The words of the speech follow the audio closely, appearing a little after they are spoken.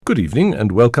Good evening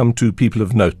and welcome to People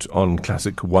of Note on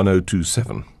Classic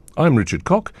 1027. I'm Richard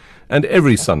Cock, and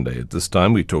every Sunday at this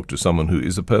time we talk to someone who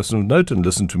is a person of note and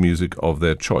listen to music of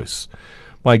their choice.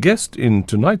 My guest in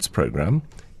tonight's program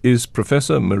is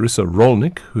Professor Marissa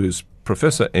Rollnick, who is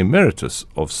Professor Emeritus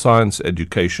of Science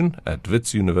Education at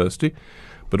Wits University,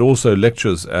 but also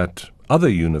lectures at other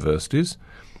universities,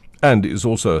 and is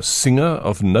also a singer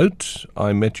of note.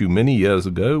 I met you many years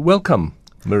ago. Welcome,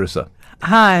 Marissa.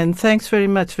 Hi, and thanks very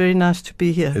much. Very nice to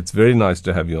be here. It's very nice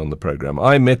to have you on the program.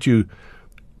 I met you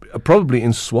probably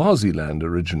in Swaziland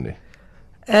originally.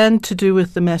 And to do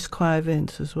with the mass choir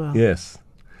events as well. Yes.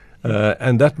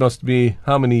 And that must be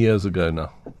how many years ago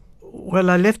now?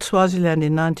 Well, I left Swaziland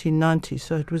in 1990,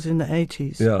 so it was in the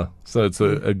 80s. Yeah, so it's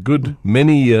a good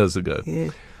many years ago.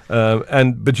 Yeah.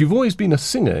 But you've always been a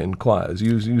singer in choirs.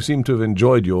 You seem to have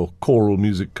enjoyed your choral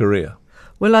music career.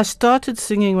 Well, I started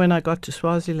singing when I got to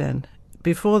Swaziland.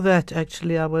 Before that,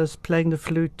 actually, I was playing the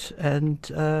flute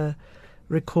and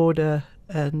recorder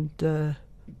and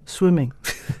swimming.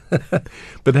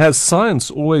 But has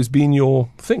science always been your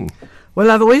thing?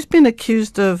 Well, I've always been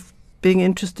accused of being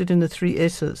interested in the three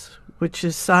S's, which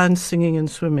is science, singing, and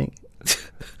swimming.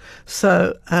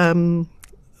 So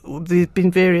there's been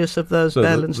various of those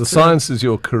balanced. The science is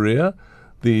your career,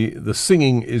 the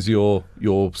singing is your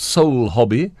sole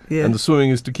hobby, yeah. And the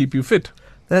swimming is to keep you fit.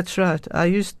 That's right. I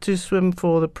used to swim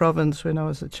for the province when I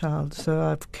was a child, so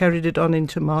I've carried it on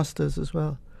into masters as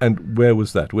well. And where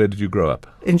was that? Where did you grow up?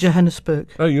 In Johannesburg.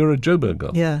 Oh, you're a Joburg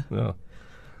girl. Yeah. Yeah.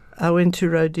 I went to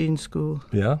Rodin School.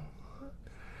 Yeah.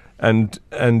 And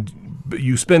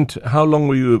you spent, how long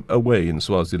were you away in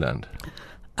Swaziland?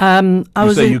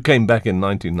 You came back in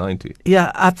 1990.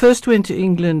 Yeah, I first went to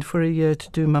England for a year to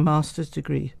do my master's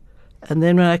degree. And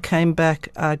then when I came back,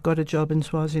 I got a job in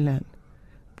Swaziland,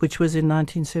 which was in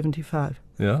 1975.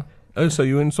 Yeah. Oh, so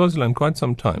you were in Swaziland quite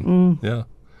some time. Mm. Yeah.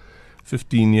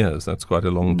 15 years, that's quite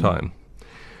a long time.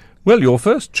 Well, your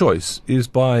first choice is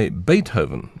by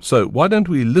Beethoven. So why don't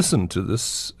we listen to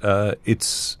this?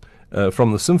 It's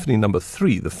from the Symphony No.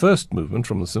 3, the first movement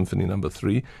from the Symphony No.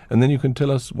 3, and then you can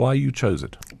tell us why you chose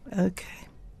it. Okay.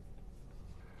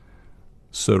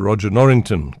 Sir Roger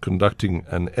Norrington conducting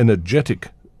an energetic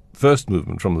first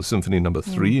movement from the Symphony No.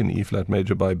 3 in E-flat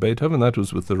major by Beethoven. That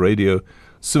was with the Radio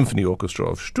Symphony Orchestra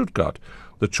of Stuttgart,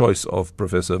 the choice of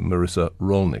Professor Marissa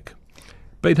Rollnick.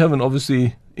 Beethoven,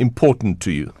 obviously important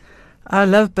to you. I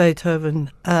love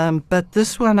Beethoven, but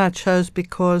this one I chose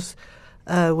because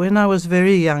when I was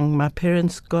very young, my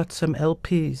parents got some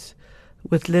LPs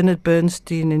with Leonard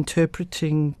Bernstein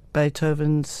interpreting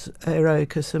Beethoven's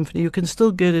Eroica Symphony. You can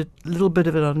still get a little bit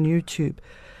of it on YouTube.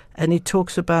 And he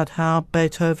talks about how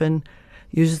Beethoven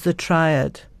uses the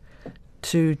triad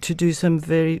to do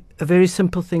a very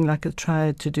simple thing like a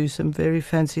triad, to do some very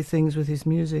fancy things with his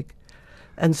music.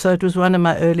 And so it was one of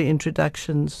my early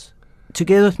introductions,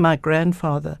 together with my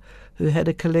grandfather, who had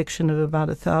a collection of about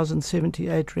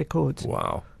 1,078 records.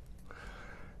 Wow.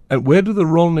 And where do the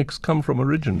Rollnicks come from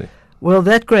originally? Well,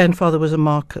 that grandfather was a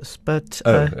Marcus, but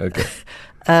okay.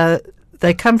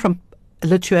 They come from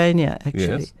Lithuania,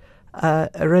 actually. Yes.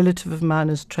 A relative of mine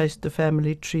has traced the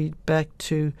family tree back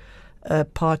to a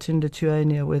part in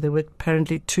Lithuania where there were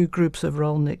apparently two groups of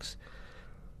Rollnicks.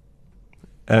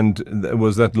 And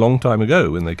was that long time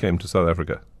ago when they came to South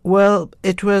Africa? Well,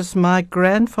 it was my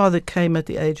grandfather came at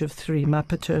the age of 3, my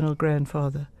paternal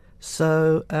grandfather.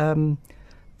 So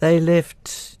they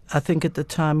left, I think, at the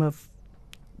time of,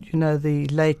 the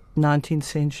late 19th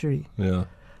century. Yeah.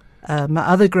 My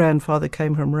other grandfather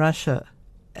came from Russia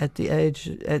at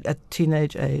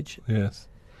teenage age. Yes.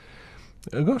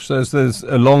 Gosh, there's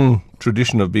a long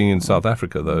tradition of being in South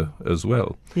Africa, though, as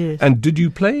well. Yes. And did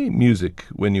you play music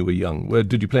when you were young?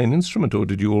 Did you play an instrument or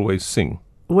did you always sing?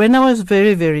 When I was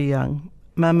very, very young,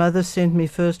 my mother sent me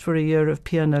first for a year of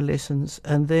piano lessons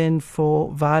and then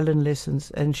for violin lessons,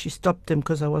 and she stopped them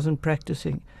because I wasn't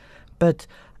practicing. But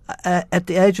at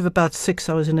the age of about 6,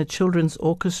 I was in a children's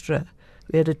orchestra.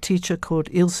 We had a teacher called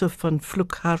Ilse van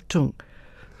Vloekhartung,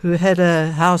 who had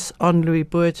a house on Louis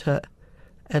Botha,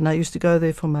 and I used to go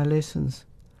there for my lessons.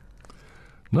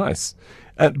 Nice.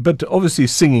 But obviously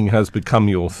singing has become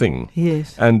your thing.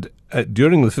 Yes. And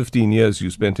during the 15 years you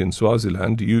spent in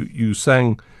Swaziland, you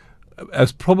sang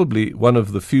as probably one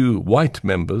of the few white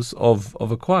members of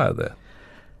a choir there.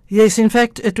 Yes, in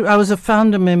fact, I was a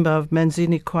founder member of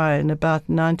Manzini Choir in about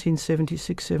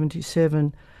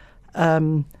 1976-77.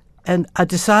 And I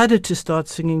decided to start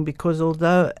singing because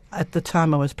although at the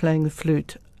time I was playing the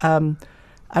flute,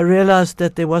 I realized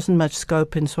that there wasn't much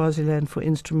scope in Swaziland for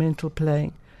instrumental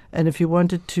playing. And if you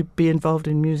wanted to be involved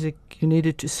in music, you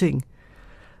needed to sing.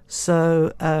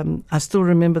 So I still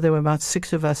remember there were about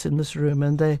 6 of us in this room,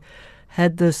 and they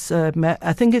had this,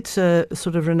 I think it's a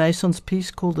sort of Renaissance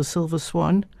piece called The Silver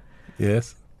Swan.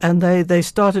 Yes. And they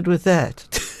started with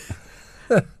that.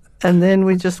 And then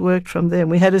we just worked from there.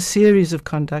 And we had a series of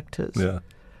conductors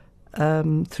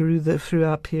through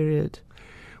our period.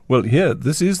 Well, here,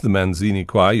 this is the Manzini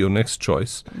Choir, your next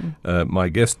choice. My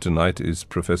guest tonight is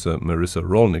Professor Marissa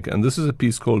Rollnick, and this is a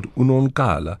piece called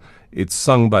Unonkala. It's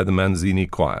sung by the Manzini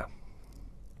Choir.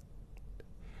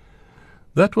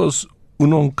 That was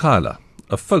Unonkala,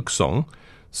 a folk song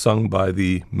sung by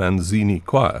the Manzini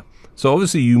Choir. So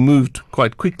obviously you moved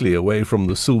quite quickly away from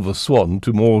the Silver Swan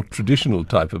to more traditional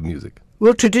type of music.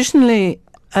 Well, traditionally,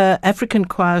 African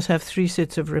choirs have 3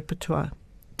 sets of repertoire.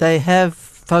 They have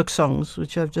folk songs,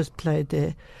 which I've just played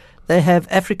there. They have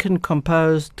African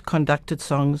composed, conducted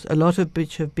songs, a lot of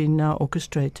which have been now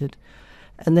orchestrated.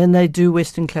 And then they do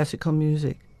Western classical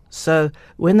music. So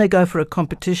when they go for a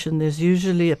competition, there's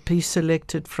usually a piece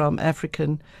selected from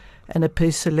African and a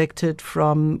piece selected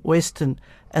from Western,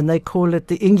 and they call it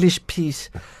the English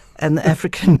piece and the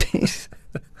African piece.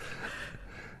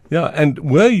 Yeah, and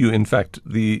were you, in fact,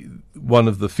 one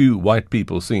of the few white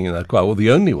people singing that choir, or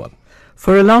the only one?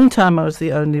 For a long time I was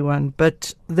the only one,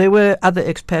 but there were other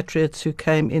expatriates who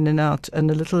came in and out,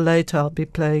 and a little later I'll be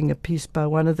playing a piece by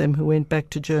one of them who went back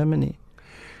to Germany.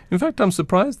 In fact, I'm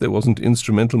surprised there wasn't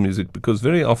instrumental music, because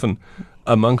very often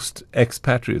amongst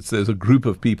expatriates there's a group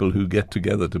of people who get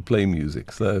together to play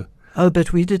music. So. Oh,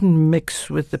 but we didn't mix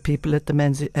with the people at the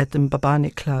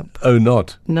Mbabane Club. Oh,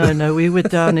 not? No, we were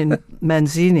down in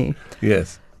Manzini.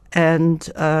 Yes. And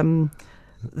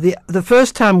the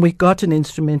first time we got an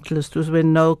instrumentalist was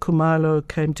when Noel Kumalo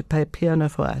came to play piano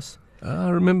for us. I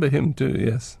remember him too,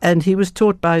 yes. And he was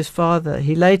taught by his father.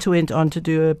 He later went on to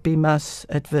do a BMAS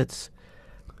at Wits.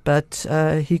 But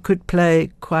he could play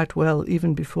quite well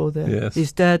even before that. Yes.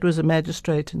 His dad was a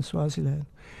magistrate in Swaziland.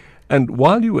 And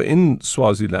while you were in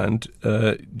Swaziland,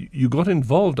 you got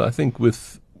involved, I think,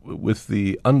 with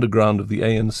the underground of the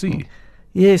ANC.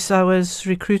 Yes, I was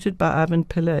recruited by Ivan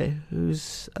Pillay,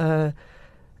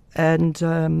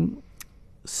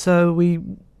 so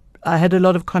I had a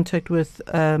lot of contact with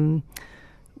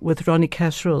Ronnie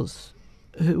Casseroles.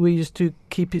 We used to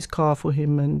keep his car for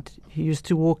him, and he used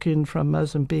to walk in from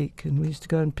Mozambique, and we used to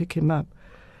go and pick him up.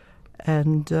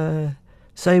 And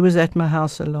so he was at my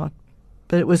house a lot.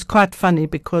 But it was quite funny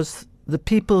because the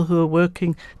people who were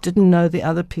working didn't know the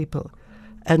other people.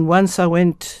 And once I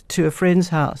went to a friend's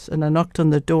house and I knocked on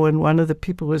the door and one of the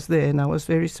people was there, and I was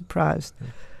very surprised.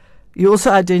 You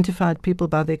also identified people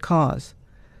by their cars.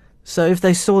 So if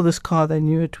they saw this car, they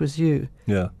knew it was you.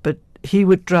 Yeah. But he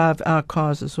would drive our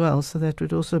cars as well, so that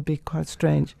would also be quite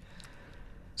strange.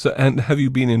 So, and have you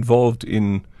been involved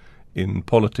in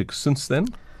politics since then?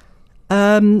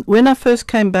 When I first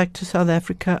came back to South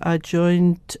Africa, I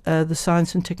joined the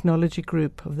Science and Technology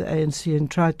Group of the ANC and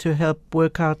tried to help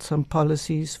work out some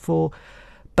policies for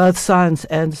both science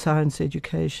and science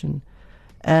education.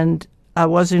 And I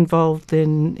was involved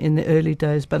then in the early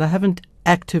days, but I haven't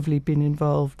actively been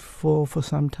involved for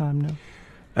some time now.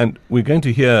 And we're going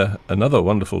to hear another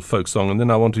wonderful folk song, and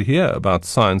then I want to hear about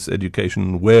science education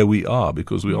and where we are,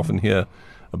 because we often hear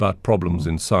about problems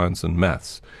in science and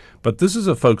maths. But this is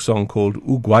a folk song called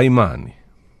Ugwaimani.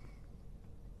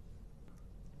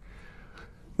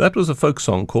 That was a folk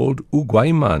song called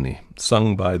Ugwaimani,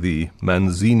 sung by the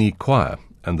Manzini Choir,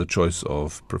 and the choice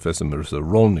of Professor Marissa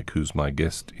Rollnick, who's my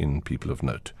guest in People of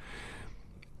Note.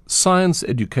 Science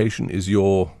education is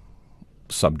your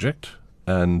subject,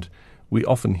 and we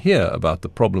often hear about the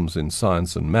problems in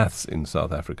science and maths in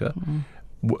South Africa.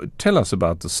 Tell us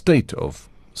about the state of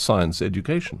science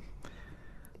education.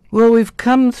 Well, we've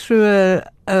come through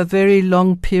a very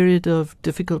long period of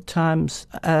difficult times,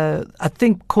 I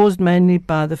think caused mainly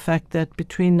by the fact that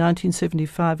between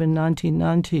 1975 and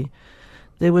 1990,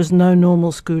 there was no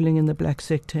normal schooling in the black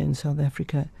sector in South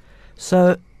Africa.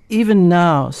 So even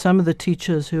now, some of the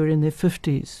teachers who are in their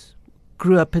 50s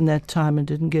grew up in that time and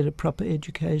didn't get a proper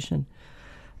education.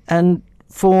 And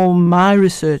for my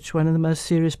research, one of the most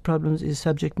serious problems is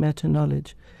subject matter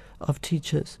knowledge of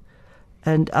teachers.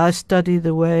 And I study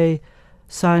the way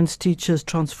science teachers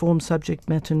transform subject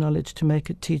matter knowledge to make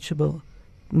it teachable,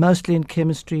 mostly in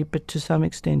chemistry, but to some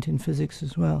extent in physics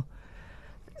as well.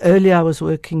 Earlier I was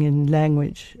working in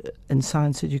language and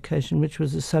science education, which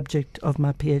was the subject of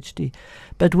my PhD.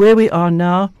 But where we are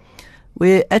now,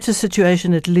 we're at a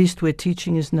situation at least where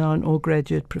teaching is now an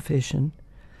all-graduate profession.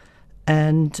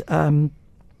 And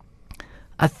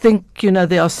I think,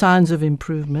 there are signs of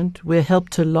improvement. We're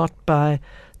helped a lot by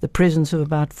the presence of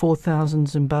about 4,000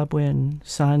 Zimbabwean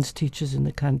science teachers in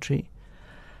the country.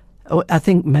 Or I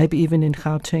think maybe even in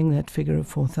Gauteng, that figure of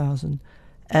 4,000.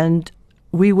 And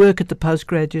we work at the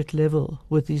postgraduate level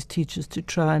with these teachers to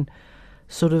try and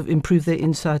sort of improve their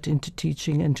insight into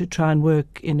teaching and to try and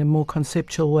work in a more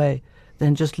conceptual way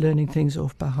than just learning things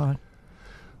off by heart.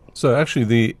 So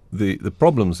actually the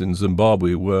problems in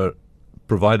Zimbabwe were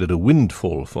provided a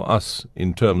windfall for us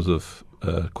in terms of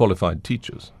qualified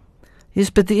teachers. Yes,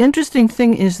 but the interesting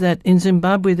thing is that in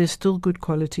Zimbabwe there's still good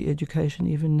quality education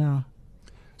even now.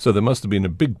 So there must have been a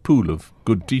big pool of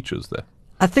good teachers there.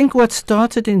 I think what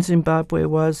started in Zimbabwe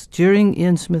was during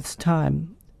Ian Smith's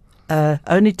time,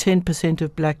 only 10%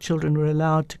 of black children were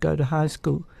allowed to go to high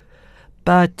school.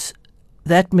 But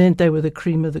that meant they were the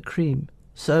cream of the cream.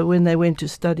 So when they went to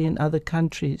study in other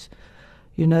countries,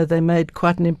 you know, they made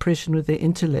quite an impression with their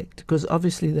intellect, because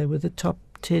obviously they were the top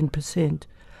 10%.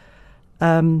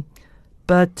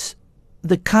 But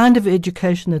the kind of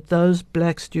education that those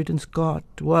black students got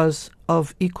was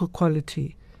of equal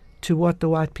quality to what the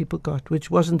white people got,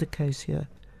 which wasn't the case here.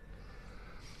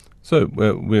 So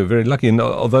we're very lucky. And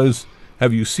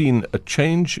have you seen a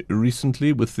change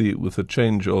recently with the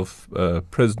change of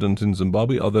president in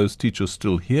Zimbabwe? Are those teachers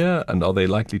still here, and are they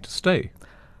likely to stay?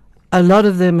 A lot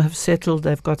of them have settled.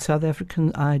 They've got South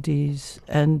African IDs,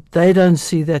 and they don't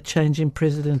see that change in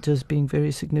president as being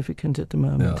very significant at the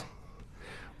moment. Yeah.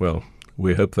 Well,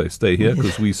 we hope they stay here,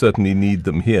 because we certainly need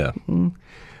them here. Mm.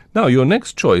 Now, your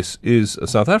next choice is a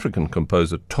South African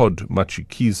composer, Todd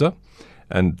Matshikiza,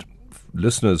 and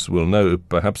listeners will know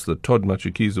perhaps that Todd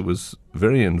Matshikiza was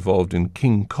very involved in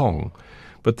King Kong.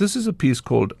 But this is a piece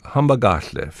called Hamba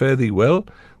Kahle, Fare Thee Well.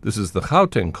 This is the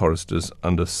Gauteng choristers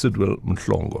under Sidwell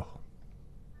Mhlongo.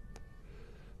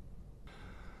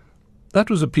 That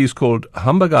was a piece called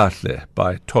Hamba Kahle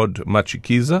by Todd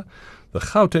Matshikiza, the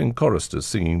Gauteng choristers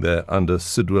singing there under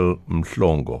Sidwell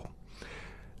Mhlongo.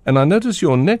 And I notice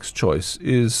your next choice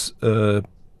is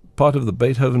part of the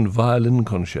Beethoven Violin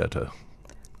Concerto.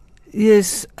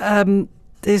 Yes,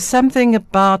 there's something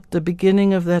about the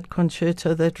beginning of that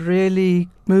concerto that really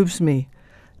moves me,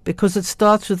 because it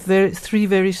starts with three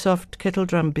very soft kettle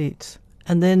drum beats,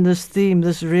 and then this theme,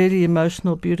 this really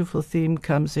emotional, beautiful theme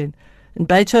comes in. And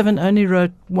Beethoven only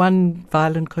wrote one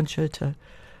violin concerto,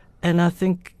 and I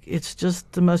think it's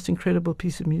just the most incredible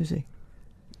piece of music.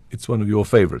 It's one of your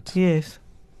favorites. Yes.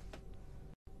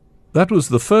 That was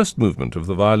the first movement of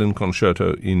the Violin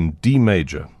Concerto in D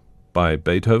major by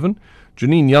Beethoven.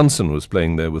 Janine Janssen was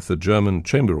playing there with the German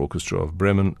Chamber Orchestra of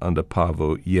Bremen under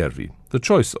Paavo Järvi. The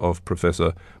choice of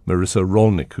Professor Marissa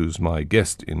Rollnick, who's my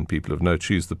guest in People of Note.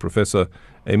 She's the Professor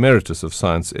Emeritus of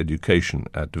Science Education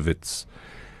at WITS.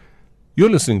 You're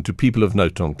listening to People of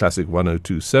Note on Classic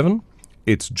 102.7.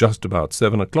 It's just about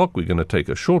 7 o'clock. We're going to take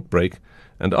a short break,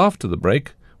 and after the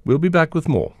break, we'll be back with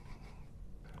more.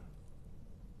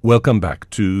 Welcome back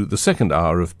to the second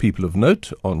hour of People of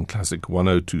Note on Classic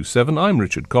 102.7. I'm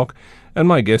Richard Koch, and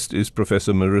my guest is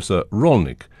Professor Marissa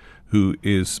Rollnick, who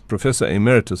is Professor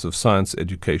Emeritus of Science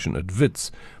Education at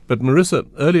WITS. But Marissa,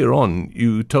 earlier on,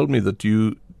 you told me that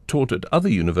you taught at other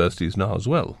universities now as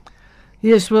well.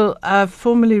 Yes, well, I've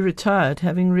formally retired,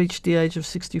 having reached the age of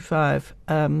 65.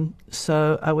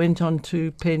 So I went on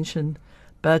to pension,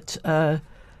 but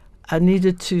I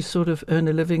needed to sort of earn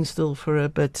a living still for a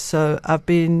bit. So I've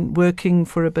been working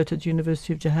for a bit at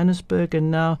University of Johannesburg,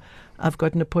 and now I've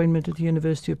got an appointment at the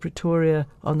University of Pretoria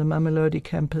on the Mamelodi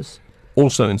campus.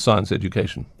 Also in science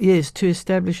education? Yes, to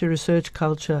establish a research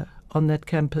culture on that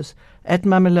campus. At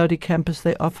Mamelodi campus,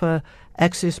 they offer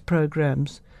access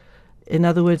programs. In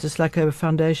other words, it's like a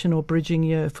foundation or bridging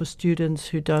year for students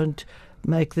who don't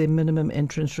make their minimum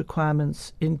entrance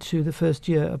requirements into the first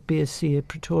year of BSc at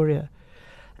Pretoria.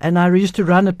 And I used to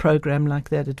run a program like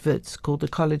that at WITS called the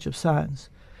College of Science.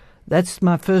 That's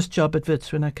my first job at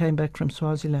WITS when I came back from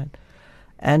Swaziland.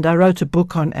 And I wrote a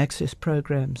book on access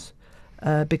programs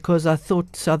because I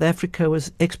thought South Africa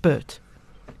was expert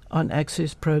on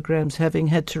access programs, having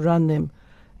had to run them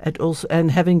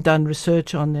and having done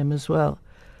research on them as well.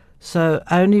 So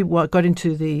I only got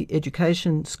into the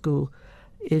education school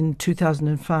in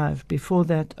 2005. Before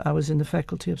that, I was in the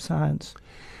Faculty of Science.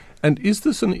 And is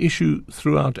this an issue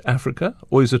throughout Africa,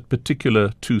 or is it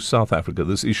particular to South Africa,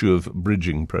 this issue of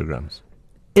bridging programs?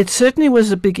 It certainly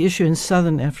was a big issue in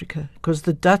southern Africa, because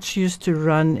the Dutch used to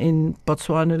run in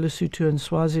Botswana, Lesotho and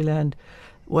Swaziland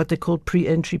what they called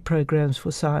pre-entry programs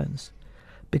for science,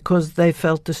 because they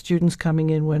felt the students coming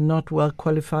in were not well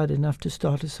qualified enough to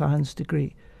start a science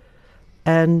degree.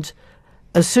 And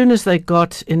as soon as they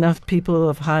got enough people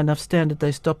of high enough standard,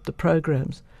 they stopped the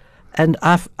programs. And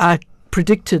I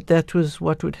predicted that was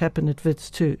what would happen at WITS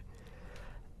too.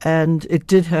 And it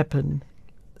did happen.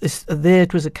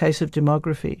 It was a case of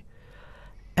demography.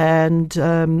 And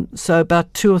so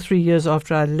about 2 or 3 years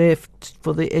after I left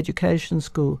for the education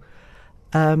school,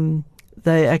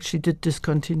 they actually did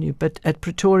discontinue. But at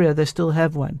Pretoria, they still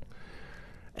have one.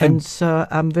 And so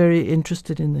I'm very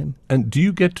interested in them. And do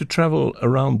you get to travel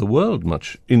around the world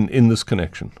much in this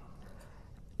connection?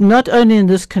 Not only in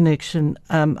this connection,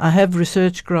 I have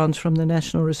research grants from the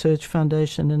National Research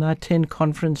Foundation, and I attend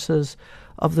conferences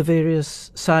of the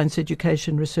various science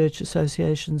education research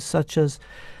associations, such as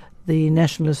the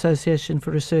National Association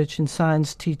for Research in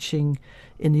Science Teaching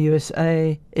in the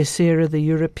USA, ESERA, the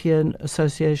European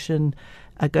Association.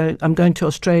 I'm going to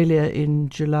Australia in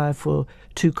July for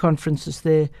 2 conferences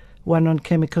there, one on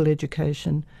chemical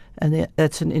education, and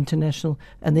that's an international,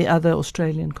 and the other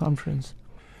Australian conference.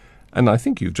 And I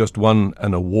think you've just won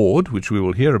an award, which we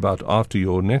will hear about after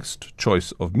your next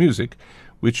choice of music,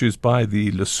 which is by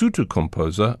the Lesotho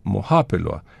composer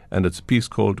Mohapelwa, and it's a piece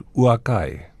called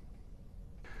Uakai.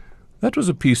 That was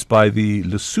a piece by the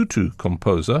Lesotho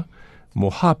composer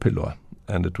Mohapelwa,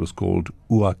 and it was called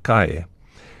Uakai.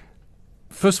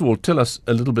 First of all, tell us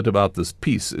a little bit about this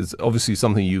piece. It's obviously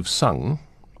something you've sung,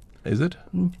 is it?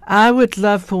 I would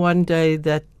love for one day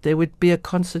that there would be a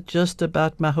concert just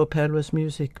about Mohapelwa's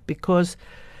music, because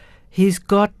he's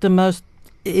got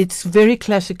it's very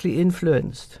classically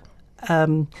influenced.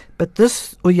 But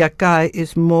this Uakai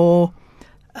is more,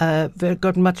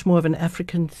 got much more of an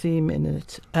African theme in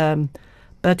it.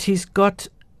 But he's got,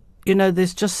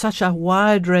 there's just such a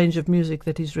wide range of music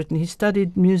that he's written. He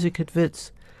studied music at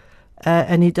Wits.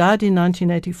 And he died in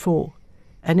 1984,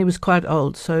 and he was quite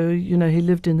old. So, he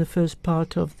lived in the first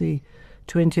part of the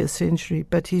 20th century.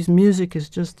 But his music is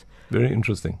just very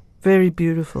interesting, very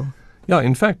beautiful. Yeah,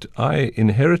 in fact, I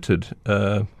inherited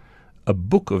a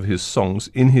book of his songs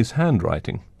in his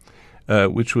handwriting,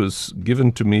 which was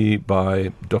given to me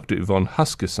by Dr. Yvonne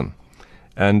Huskisson.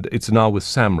 And it's now with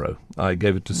Samro. I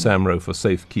gave it to Samro for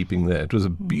safekeeping there. It was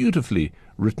beautifully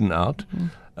written out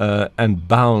and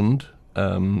bound.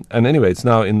 And anyway, it's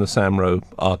now in the Samro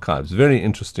archives. Very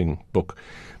interesting book.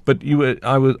 But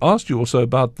I asked you also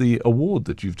about the award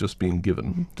that you've just been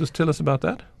given. Just tell us about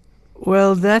that.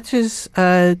 Well, that is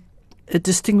a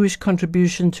Distinguished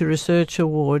Contribution to Research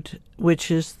Award,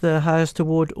 which is the highest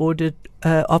award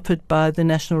offered by the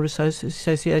National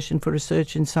Association for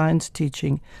Research in Science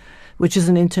Teaching, which is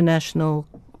an international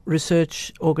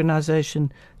research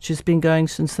organization which has been going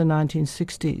since the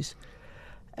 1960s.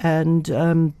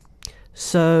 And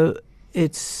so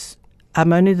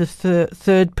I'm only the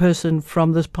third person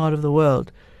from this part of the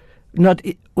world.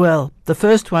 The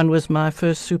first one was my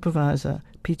first supervisor,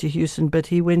 Peter Hewson, but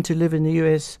he went to live in the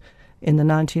US in the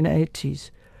 1980s.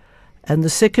 And the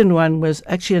second one was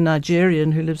actually a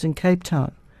Nigerian who lives in Cape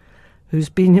Town, who's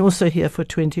been also here for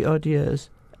 20-odd years.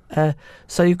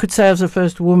 So you could say I was the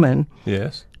first woman.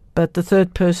 Yes. But the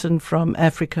third person from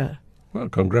Africa. Well,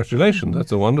 congratulations.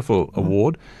 That's a wonderful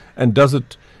award. And does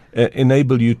it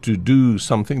enable you to do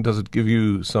something? Does it give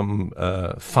you some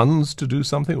funds to do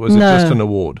something, or is it just an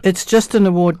award? It's just an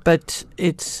award, but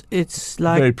it's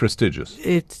like very prestigious.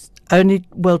 It's only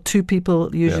 2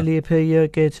 people usually per year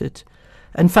get it,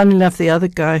 and funnily enough, the other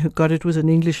guy who got it was an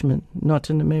Englishman, not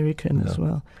an American as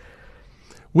well.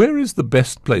 Where is the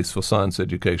best place for science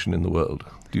education in the world,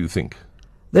 do you think?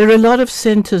 There are a lot of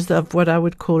centres of what I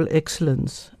would call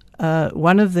excellence.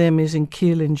 One of them is in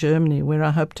Kiel in Germany, where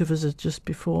I hope to visit just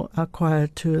before our choir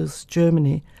tours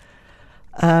Germany.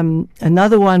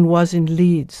 Another one was in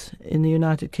Leeds in the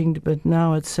United Kingdom, but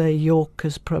now I'd say York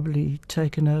has probably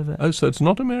taken over. Oh, so it's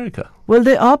not America? Well,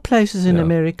 there are places in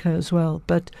America as well,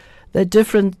 but they're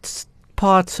different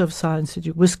parts of science.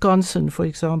 Wisconsin, for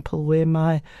example, where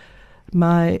my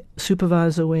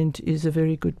supervisor went, is a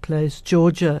very good place.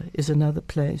 Georgia is another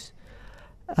place.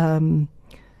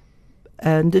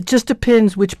 And it just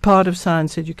depends which part of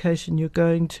science education you're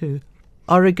going to.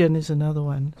 Oregon is another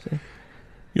one. So.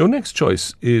 Your next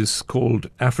choice is called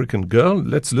African Girl.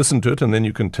 Let's listen to it, and then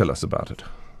you can tell us about it.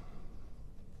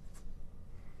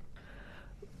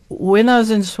 When I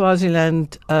was in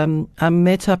Swaziland, I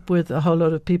met up with a whole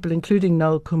lot of people, including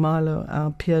Noel Kumalo, our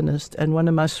pianist, and one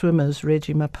of my swimmers,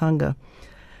 Reggie Mapanga,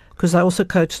 because I also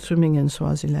coached swimming in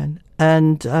Swaziland.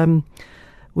 And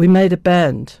we made a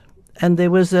band. And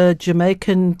there was a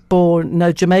Jamaican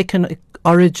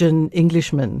origin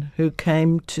Englishman who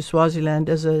came to Swaziland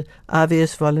as a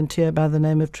IVS volunteer by the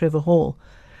name of Trevor Hall.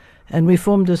 And we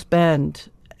formed this band.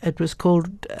 It was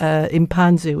called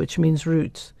Impanzi, which means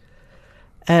roots.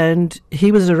 And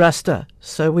he was a Rasta,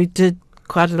 so we did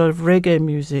quite a lot of reggae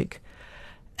music.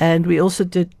 And we also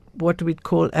did what we'd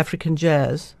call African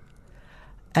jazz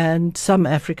and some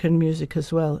African music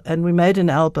as well. And we made an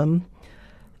album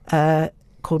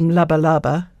called Laba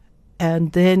Laba,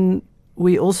 and then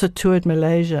we also toured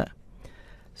Malaysia.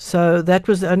 So that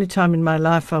was the only time in my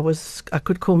life I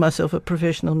could call myself a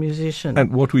professional musician.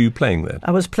 And what were you playing then?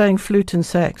 I was playing flute and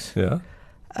sax. Yeah.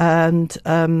 And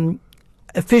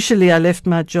officially I left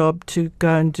my job to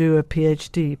go and do a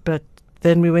PhD, but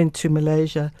then we went to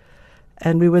Malaysia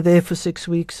and we were there for 6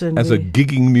 weeks. And As a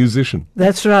gigging musician.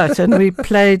 That's right. And we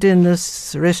played in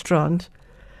this restaurant.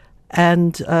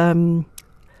 And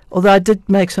although I did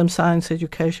make some science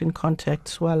education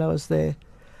contacts while I was there,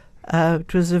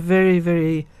 it was a very,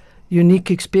 very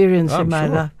unique experience in my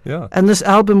life. Yeah. And this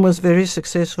album was very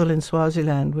successful in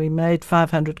Swaziland. We made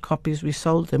 500 copies. We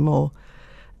sold them all.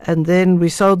 And then we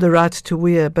sold the rights to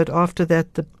Weir, but after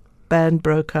that the band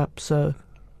broke up. So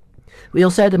we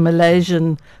also had a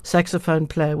Malaysian saxophone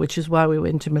player, which is why we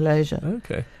went to Malaysia.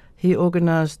 Okay. He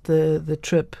organized the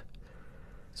trip.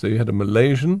 So you had a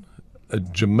Malaysian, a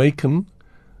Jamaican,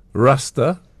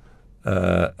 Rasta,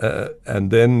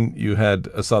 and then you had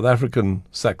a South African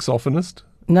saxophonist.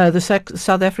 No, the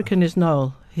South African is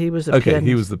Noel. He was a pianist. Okay,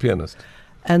 he was the pianist.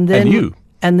 And then you?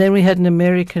 And then we had an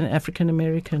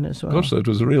African-American as well. Gosh, so it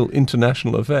was a real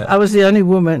international affair. I was the only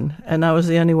woman, and I was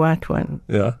the only white one.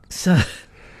 Yeah. So,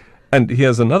 and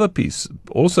here's another piece,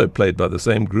 also played by the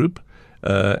same group,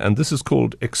 and this is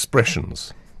called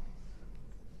Expressions.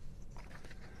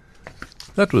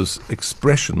 That was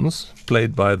Expressions,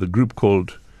 played by the group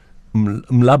called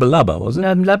Mlaba Laba, was it?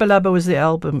 No, Laba Laba was the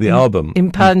album. The album.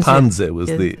 Impanze. Impanze was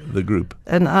Yeah. the group.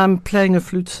 And I'm playing a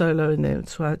flute solo in there.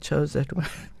 That's why I chose that one.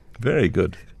 Very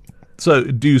good. So,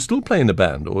 do you still play in a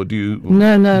band, or do you?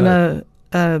 No.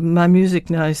 My music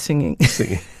now is singing.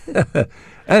 Singing.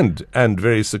 and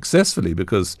very successfully,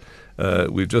 because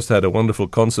we've just had a wonderful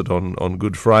concert on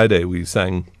Good Friday. We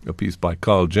sang a piece by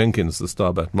Carl Jenkins, the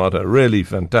Stabat Mater, a really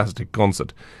fantastic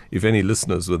concert. If any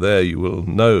listeners were there, you will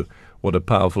know what a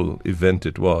powerful event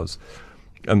it was.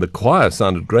 And the choir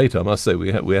sounded great, I must say.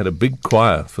 We had a big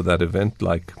choir for that event,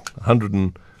 like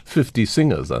 150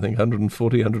 singers, I think,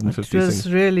 140, 150 singers.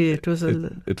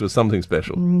 It was something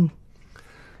special. Mm.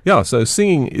 Yeah, so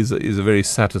singing is a very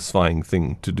satisfying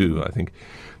thing to do, I think.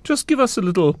 Just give us a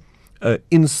little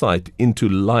insight into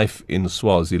life in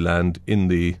Swaziland in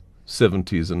the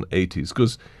 70s and 80s,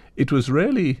 because it was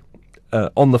really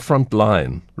on the front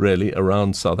line, really,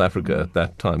 around South Africa at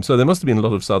that time. So there must have been a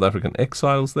lot of South African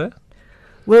exiles there?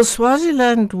 Well,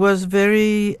 Swaziland was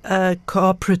very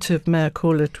cooperative, may I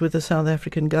call it, with the South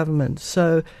African government.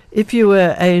 So if you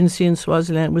were ANC in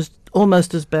Swaziland, it was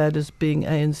almost as bad as being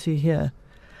ANC here.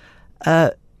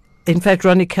 In fact,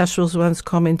 Ronnie Caswell's once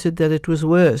commented that it was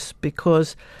worse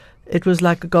because it was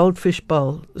like a goldfish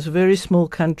bowl. It's a very small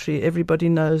country. Everybody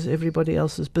knows everybody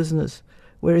else's business.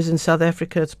 Whereas in South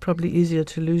Africa, it's probably easier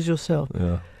to lose yourself.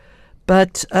 Yeah.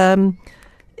 But the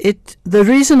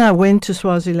reason I went to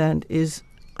Swaziland is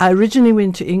I originally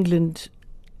went to England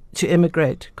to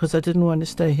emigrate because I didn't want to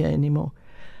stay here anymore.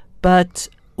 But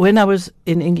when I was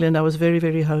in England, I was very,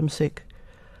 very homesick.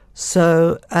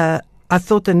 So I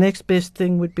thought the next best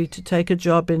thing would be to take a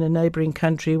job in a neighbouring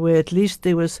country where at least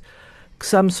there was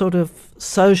some sort of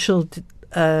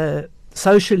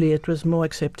socially it was more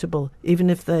acceptable, even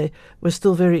if they were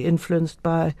still very influenced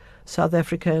by South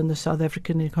Africa and the South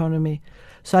African economy.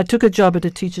 So I took a job at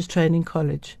a teacher's training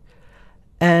college.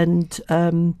 And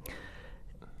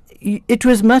it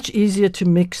was much easier to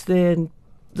mix there. And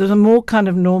there's a more kind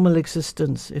of normal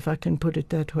existence, if I can put it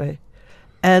that way.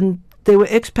 And there were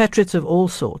expatriates of all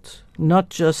sorts, not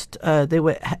just, there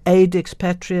were aid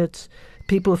expatriates,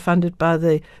 people funded by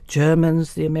the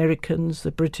Germans, the Americans,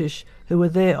 the British, who were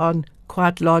there on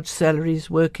quite large salaries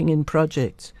working in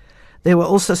projects. There were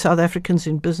also South Africans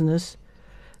in business.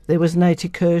 There was Natie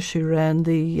Kirsch who ran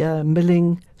the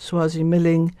milling, Swazi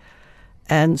milling.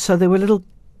 And so there were little,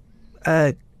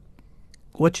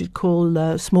 what you'd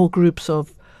call small groups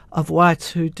of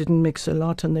whites who didn't mix a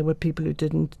lot, and there were people who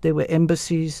didn't. There were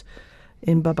embassies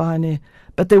in Babane.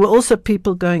 But there were also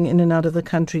people going in and out of the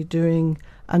country doing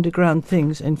underground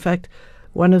things. In fact,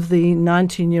 one of the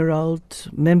 19-year-old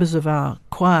members of our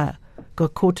choir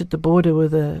got caught at the border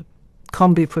with a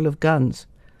combi full of guns.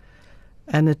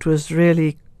 And it was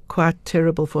really quite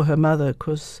terrible for her mother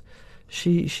because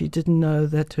she didn't know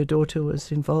that her daughter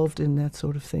was involved in that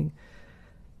sort of thing.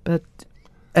 But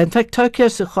in fact, Tokyo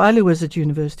Sekhaile was at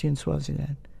university in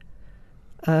Swaziland.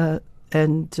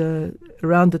 And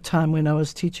around the time when I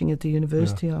was teaching at the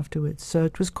university afterwards. So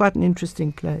it was quite an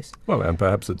interesting place. Well, and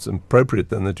perhaps it's appropriate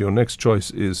then that your next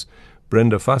choice is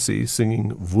Brenda Fassie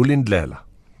singing Vulindlela.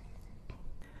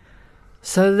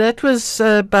 So that was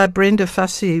by Brenda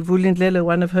Fassie, Vulindlela,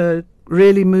 one of her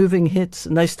really moving hits,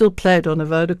 and they still played on a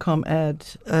Vodacom ad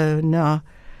now.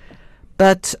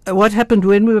 But what happened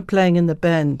when we were playing in the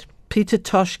band, Peter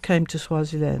Tosh came to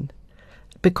Swaziland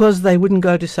because they wouldn't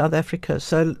go to South Africa.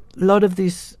 So a lot of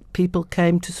these people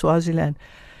came to Swaziland,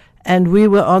 and we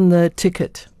were on the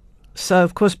ticket. So,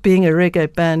 of course, being a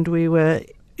reggae band, we were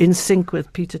in sync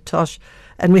with Peter Tosh,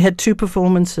 and we had 2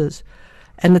 performances.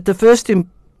 And at the first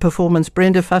performance,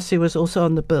 Brenda Fassie was also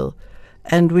on the bill,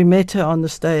 and we met her on the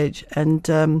stage,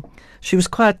 and she was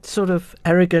quite sort of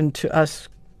arrogant to us.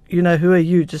 You know, who are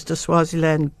you? Just a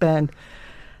Swaziland band.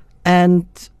 And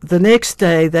the next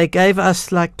day, they gave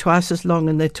us like twice as long,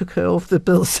 and they took her off the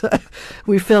bill. So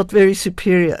we felt very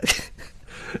superior.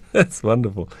 That's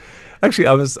wonderful. Actually,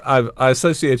 I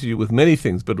associated you with many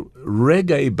things, but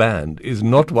reggae band is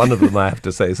not one of them, I have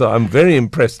to say. So I'm very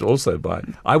impressed also by it.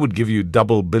 I would give you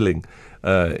double billing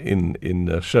in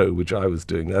a show which I was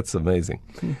doing. That's amazing.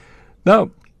 Now,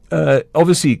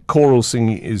 obviously, choral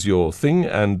singing is your thing,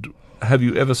 and have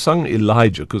you ever sung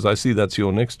Elijah? Because I see that's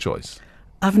your next choice.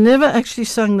 I've never actually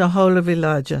sung the whole of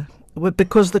Elijah,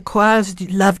 because the choirs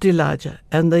loved Elijah,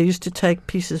 and they used to take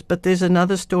pieces. But there's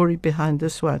another story behind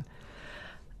this one.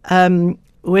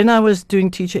 When I was doing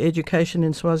teacher education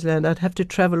in Swaziland, I'd have to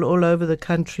travel all over the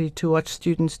country to watch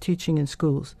students teaching in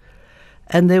schools.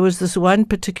 And there was this one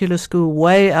particular school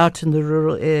way out in the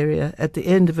rural area at the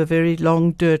end of a very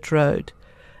long dirt road.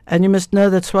 And you must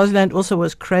know that Swaziland also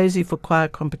was crazy for choir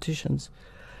competitions.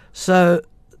 So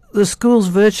the schools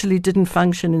virtually didn't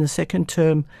function in the second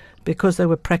term because they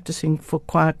were practicing for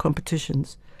choir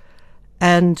competitions.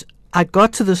 And I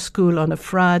got to the school on a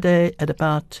Friday at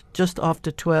about just after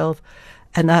 12,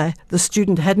 and the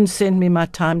student hadn't sent me my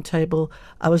timetable.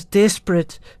 I was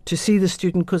desperate to see the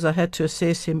student because I had to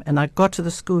assess him, and I got to the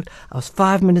school. I was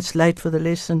 5 minutes late for the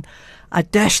lesson. I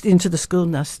dashed into the school,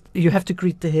 and you have to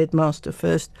greet the headmaster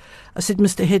first. I said,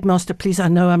 "Mr. Headmaster, please, I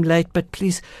know I'm late, but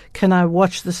please, can I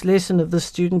watch this lesson of the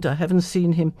student? I haven't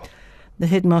seen him." The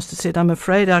headmaster said, "I'm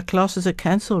afraid our classes are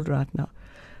cancelled right now."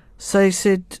 So I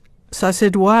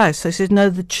said, "Why?" So I said, "No,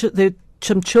 there are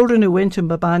some children who went to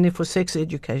Mbabane for sex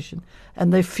education,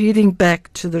 and they're feeding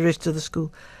back to the rest of the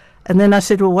school." And then I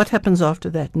said, "Well, what happens after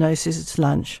that?" No, he says, "It's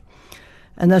lunch."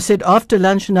 And I said, "After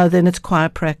lunch?" "No, then it's choir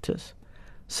practice."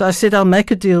 So I said, "I'll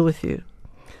make a deal with you."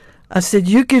 I said,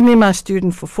 "You give me my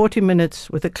student for 40 minutes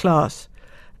with a class,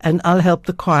 and I'll help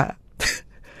the choir."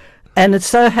 And it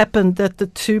so happened that the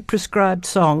 2 prescribed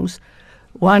songs,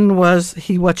 one was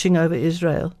He Watching Over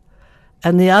Israel,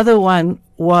 and the other one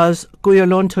was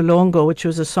Kuyolontolongo, which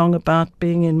was a song about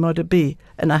being in Modabi.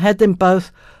 And I had them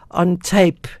both on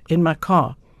tape in my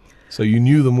car. So you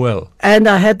knew them well. And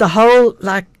I had the whole,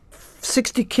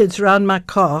 60 kids around my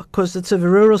car, because it's a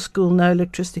rural school, no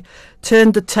electricity,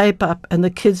 turned the tape up, and the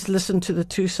kids listened to the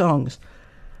 2 songs.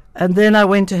 And then I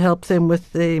went to help them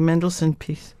with the Mendelssohn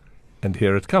piece. And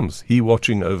here it comes, He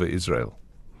Watching Over Israel.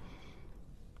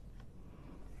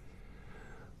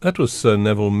 That was Sir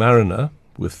Neville Marriner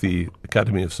with the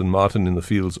Academy of St. Martin in the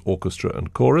Fields Orchestra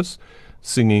and Chorus,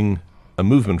 singing a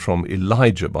movement from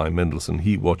Elijah by Mendelssohn,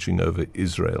 He Watching Over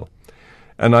Israel.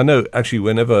 And I know, actually,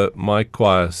 whenever my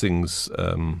choir sings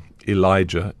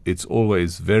Elijah, it's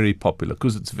always very popular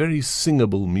because it's very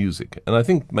singable music. And I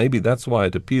think maybe that's why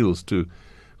it appeals to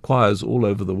choirs all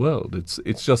over the world.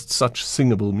 It's just such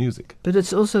singable music. But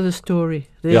it's also the story.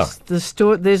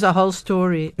 There's a whole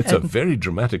story. It's a very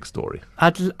dramatic story.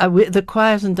 The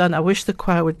choir hasn't done. I wish the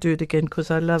choir would do it again because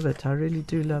I love it. I really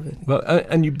do love it. Well,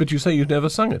 but you say you've never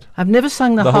sung it. I've never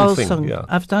sung the whole thing, song. Yeah.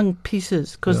 I've done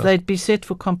pieces because they'd be set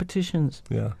for competitions.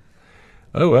 Yeah.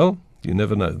 Oh well, you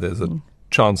never know. There's a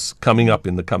chance coming up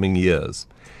in the coming years.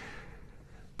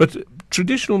 But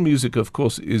traditional music, of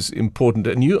course, is important.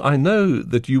 And I know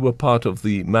that you were part of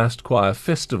the Massed Choir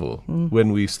Festival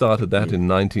when we started that in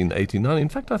 1989. In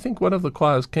fact, I think one of the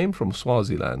choirs came from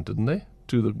Swaziland, didn't they?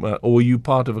 Or were you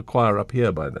part of a choir up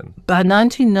here by then? By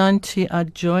 1990, I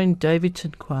joined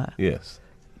Davidton Choir. Yes.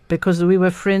 Because we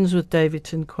were friends with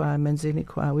Davidton Choir, Manzini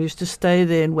Choir. We used to stay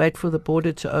there and wait for the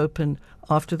border to open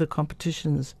after the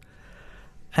competitions.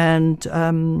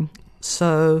 And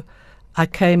so I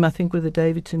came, I think, with the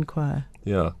Davidton Choir.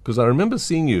 Yeah, because I remember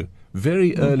seeing you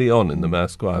very early on in the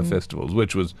Mass Choir Festivals,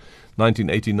 which was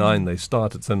 1989 they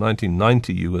started, so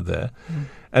 1990 you were there.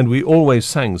 And we always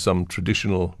sang some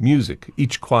traditional music.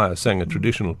 Each choir sang a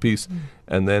traditional piece,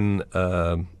 and then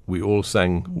we all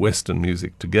sang Western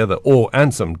music together,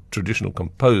 and some traditional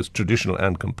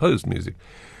and composed music.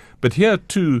 But here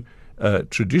too,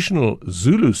 traditional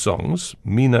Zulu songs,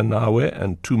 Mina Nawe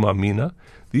and Tuma Mina,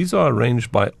 these are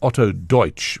arranged by Otto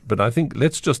Deutsch, but I think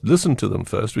let's just listen to them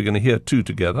first. We're going to hear 2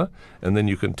 together, and then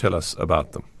you can tell us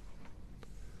about them.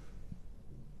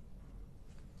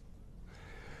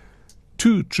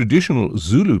 two traditional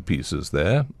Zulu pieces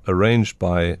there, arranged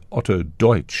by Otto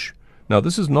Deutsch. Now,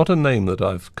 this is not a name that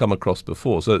I've come across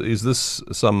before. So is this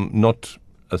not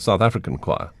a South African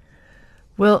choir?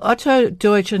 Well, Otto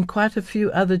Deutsch and quite a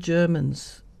few other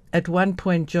Germans at one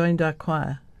point joined our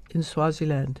choir in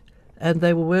Swaziland, and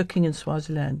they were working in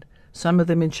Swaziland, some of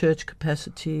them in church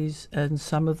capacities and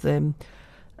some of them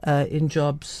in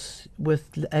jobs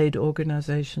with aid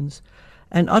organizations.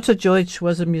 And Otto Deutsch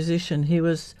was a musician. He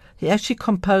actually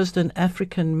composed an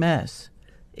African mass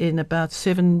in about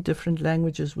 7 different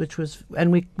languages,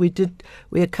 and we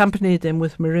accompanied them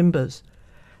with marimbas.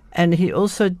 And he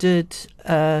also did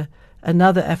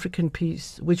another African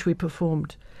piece, which we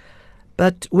performed.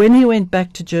 But when he went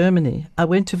back to Germany, I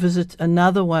went to visit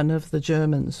another one of the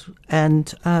Germans,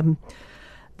 and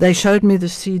they showed me the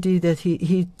CD that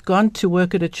he'd gone to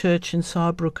work at a church in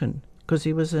Saarbrücken, because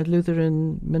he was a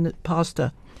Lutheran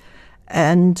pastor.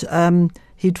 And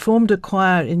he'd formed a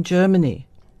choir in Germany,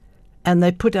 and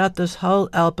they put out this whole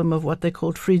album of what they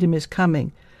called Freedom is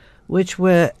Coming, which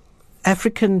were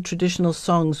African traditional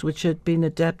songs which had been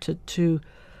adapted to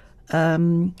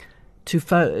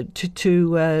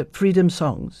freedom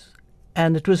songs.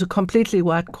 And it was a completely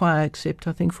white choir, except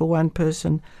I think for one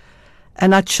person.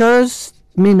 And I chose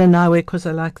Mina Nawe because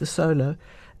I like the solo,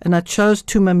 and I chose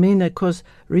Tumamina because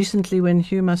recently when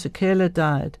Hugh Masekela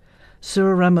died,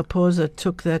 Cyril Ramaphosa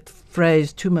took that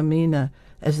phrase, Tumamina,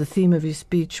 as the theme of his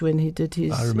speech when he did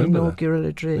his inaugural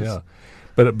address. Yeah.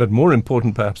 But more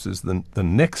important perhaps is the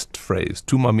next phrase.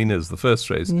 Tumamina is the first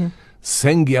phrase. Yeah.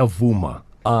 Sengyavuma,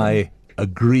 I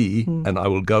agree, and I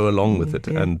will go along with it.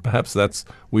 Yeah. And perhaps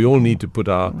we all need to put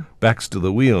our backs to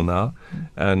the wheel now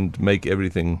and make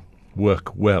everything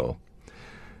work well.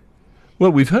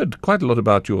 Well, we've heard quite a lot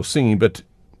about your singing, but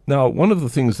now one of the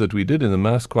things that we did in the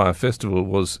Mass Choir Festival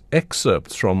was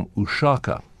excerpts from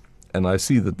Ushaka. And I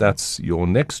see that that's your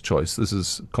next choice. This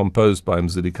is composed by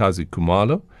Mzilikazi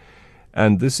Khumalo,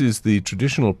 and this is the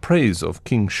traditional praise of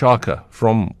King Shaka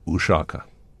from Ushaka.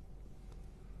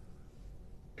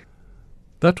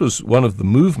 That was one of the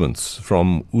movements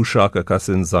from Ushaka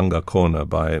Kasenzanga Kona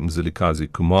by Mzilikazi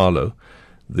Khumalo.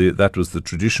 That was the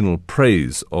traditional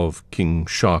praise of King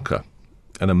Shaka,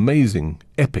 an amazing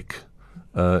epic.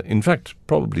 In fact,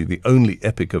 probably the only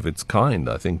epic of its kind,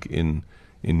 I think, in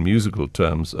musical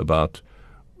terms,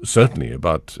 certainly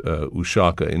about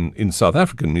Ushaka. In South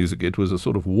African music, it was a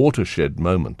sort of watershed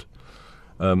moment.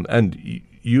 And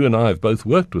you and I have both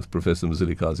worked with Professor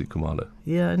Mzilikazi Khumalo.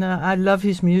 Yeah, no, I love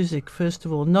his music, first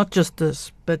of all. Not just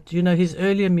this, but, his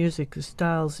earlier music, the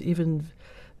styles, even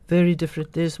very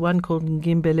different. There's one called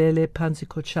Ngimbelele Panzi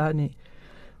Kochani,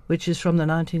 which is from the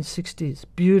 1960s.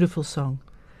 Beautiful song.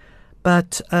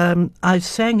 But I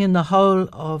sang in the whole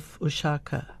of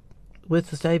Ushaka with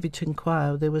the Davidson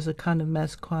Choir. There was a kind of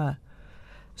mass choir.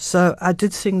 So I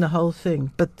did sing the whole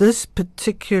thing. But this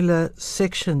particular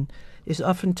section is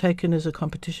often taken as a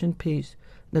competition piece.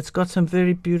 And it's got some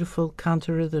very beautiful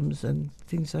counter rhythms and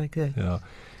things like that. Yeah,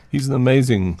 he's an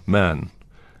amazing man.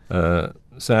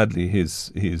 Sadly,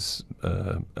 he's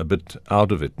a bit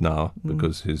out of it now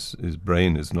because his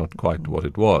brain is not quite what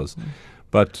it was.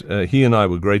 But he and I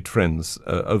were great friends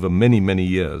over many, many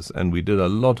years, and we did a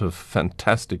lot of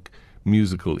fantastic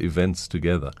musical events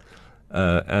together. He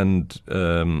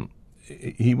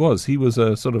was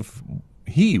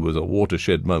a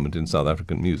watershed moment in South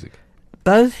African music.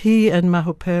 Both he and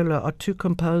Mahopela are two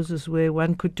composers where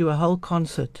one could do a whole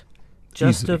concert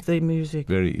just easily. Of their music.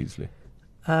 Very easily.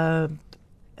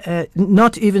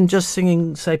 Not even just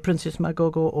singing, say, Princess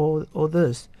Magogo or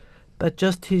this, but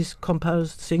just his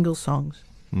composed single songs.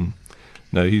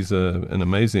 No, he's an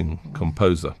amazing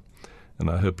composer, and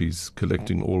I hope he's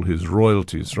collecting all his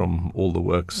royalties from all the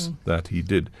works that he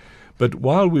did. But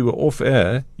while we were off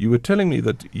air, you were telling me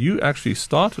that you actually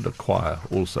started a choir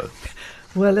also.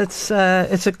 Well, it's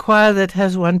a choir that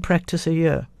has one practice a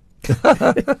year.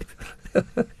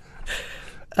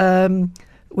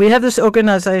 We have this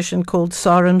organization called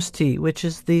SARMST, which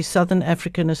is the Southern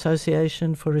African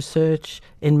Association for Research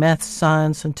in Maths,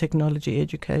 Science and Technology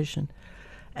Education.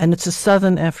 And it's a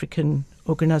Southern African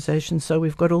organization, so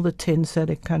we've got all the 10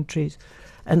 SADC countries.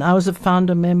 And I was a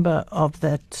founder member of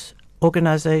that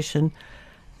organization,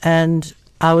 and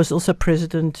I was also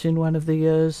president in one of the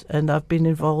years, and I've been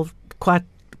involved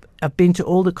I've been to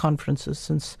all the conferences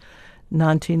since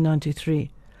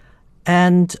 1993.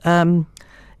 And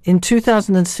in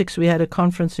 2006, we had a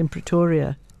conference in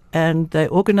Pretoria, and they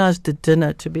organized a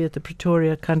dinner to be at the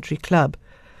Pretoria Country Club.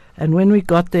 And when we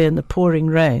got there in the pouring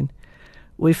rain,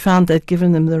 we found they'd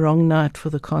given them the wrong night for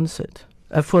the concert,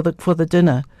 for the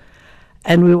dinner.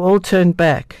 And we all turned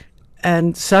back.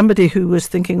 And somebody who was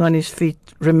thinking on his feet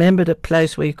remembered a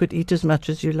place where you could eat as much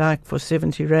as you like for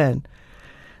 70 rand.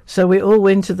 So we all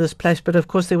went to this place, but of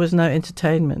course there was no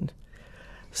entertainment.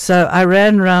 So I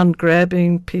ran around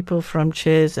grabbing people from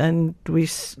chairs, and we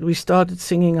started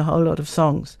singing a whole lot of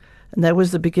songs. And that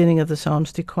was the beginning of the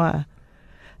Psalmsty Choir.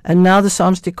 And now the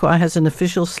Psalmsty Choir has an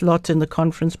official slot in the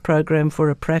conference program for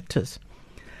a practice.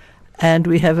 And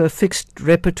we have a fixed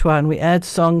repertoire, and we add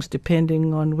songs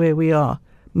depending on where we are.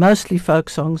 Mostly folk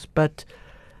songs, but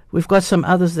we've got some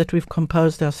others that we've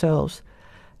composed ourselves.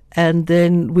 And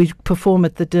then we perform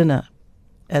at the dinner,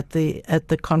 at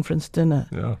the conference dinner.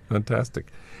 Yeah, fantastic.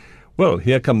 Well,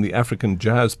 here come the African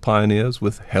jazz pioneers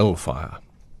with Hellfire.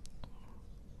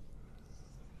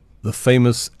 The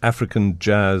famous African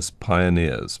jazz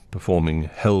pioneers performing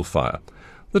Hellfire.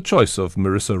 The choice of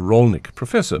Marissa Rollnick,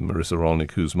 Professor Marissa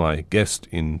Rollnick, who's my guest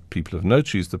in People of Note.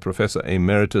 She's the Professor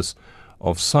Emeritus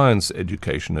of Science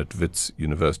Education at Wits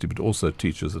University, but also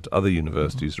teaches at other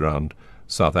universities around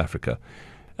South Africa.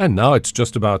 And now it's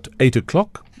just about 8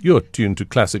 o'clock. You're tuned to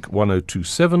Classic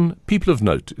 1027. People of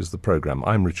Note is the program.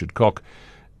 I'm Richard Koch,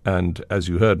 and as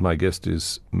you heard, my guest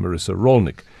is Marissa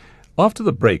Rollnick. After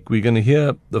the break, we're going to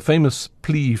hear the famous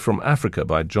Plea from Africa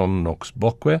by John Knox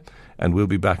Bokwe, and we'll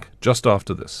be back just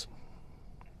after this.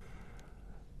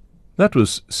 That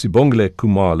was Sibongile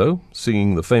Khumalo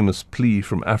singing the famous Plea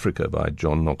from Africa by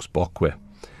John Knox Bokwe,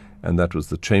 and that was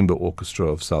the Chamber Orchestra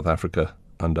of South Africa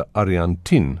under Ariane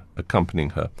Tin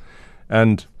accompanying her.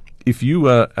 And if you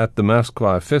were at the Mass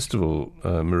Choir Festival,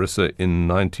 Marissa, in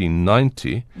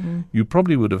 1990, you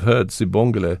probably would have heard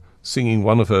Sibongile singing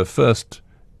one of her first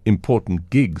important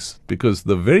gigs, because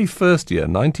the very first year,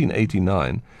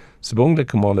 1989, Sibongile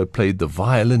Khumalo played the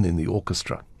violin in the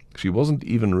orchestra. She wasn't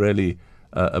even really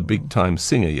a big-time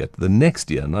singer yet. The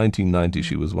next year, 1990,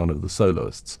 she was one of the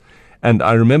soloists. And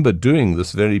I remember doing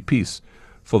this very piece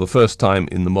for the first time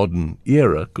in the modern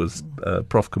era, because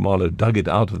Prof. Khumalo dug it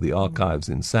out of the archives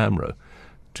in Samro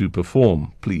to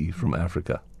perform Plea from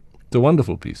Africa. It's a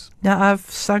wonderful piece. Now, I've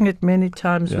sung it many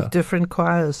times with different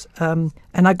choirs, and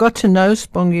I got to know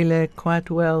Sibongile quite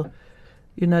well,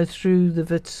 you know, through the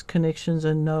Wits connections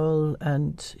and Noel,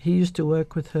 and he used to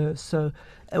work with her. So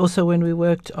also when we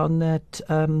worked on that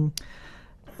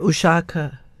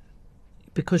Ushaka,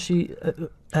 because she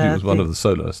was one of the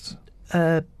soloists.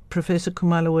 Professor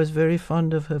Khumalo was very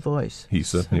fond of her voice. He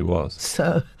certainly was.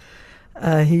 So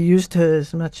he used her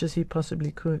as much as he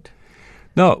possibly could.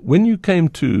 Now, when you came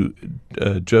to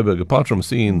Joburg, apart from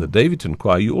singing the Davidson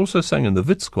Choir, you also sang in the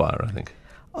Wits Choir, I think.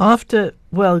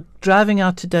 Driving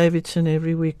out to Davidson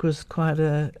every week was quite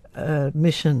a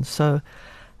mission. So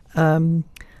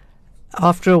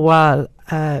after a while,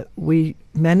 we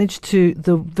managed to,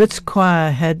 the Wits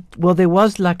Choir there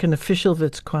was like an official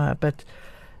Wits Choir, but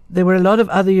there were a lot of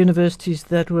other universities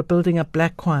that were building up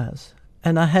black choirs.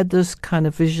 And I had this kind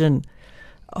of vision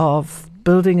of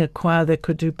building a choir that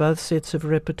could do both sets of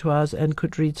repertoires and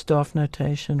could read staff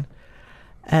notation.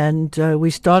 And we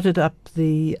started up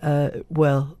the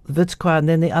Wits Choir, and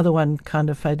then the other one kind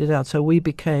of faded out. So we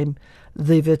became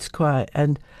the Wits Choir.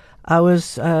 And I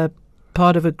was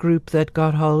part of a group that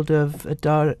got hold of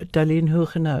Darlene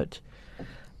Huguenot.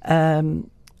 And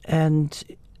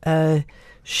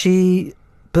she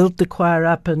built the choir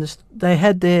up, and they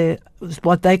had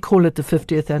what they call it the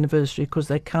 50th anniversary, because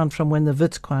they count from when the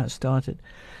Wits Choir started.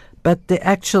 But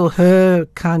her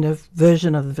kind of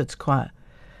version of the Wits Choir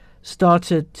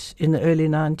started in the early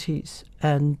 90s,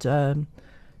 and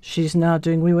she's now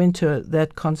we went to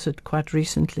that concert quite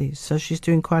recently, so she's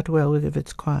doing quite well with the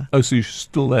Wits Choir. Oh, so you're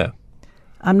still there?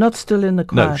 I'm not still in the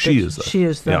choir. No, she is there. She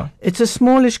is there. Yeah. It's a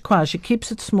smallish choir. She keeps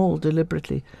it small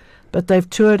deliberately. But they've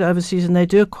toured overseas, and they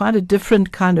do quite a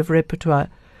different kind of repertoire.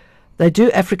 They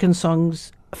do African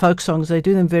songs, folk songs. They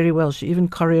do them very well. She even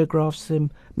choreographs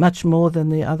them much more than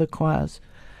the other choirs.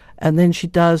 And then she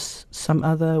does some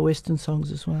other Western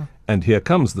songs as well. And here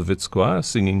comes the Wits Choir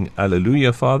singing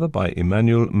Alleluia Father by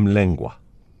Emmanuel Mlengwa.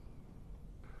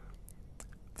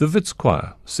 The Wits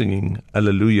Choir singing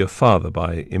Alleluia Father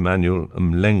by Emmanuel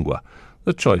Mlengwa.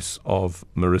 The choice of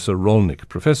Marissa Rollnick,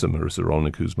 Professor Marissa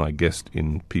Rollnick, who's my guest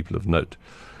in People of Note.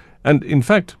 And in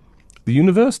fact, the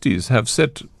universities have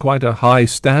set quite a high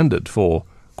standard for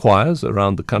choirs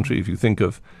around the country. If you think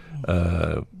of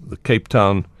the Cape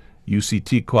Town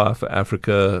UCT Choir for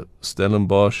Africa,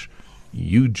 Stellenbosch,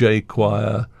 UJ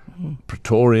Choir,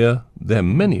 Pretoria, there are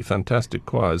many fantastic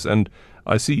choirs. And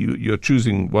I see you're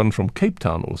choosing one from Cape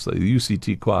Town also, the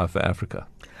UCT Choir for Africa.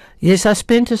 Yes, I've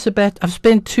spent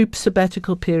 2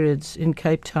 sabbatical periods in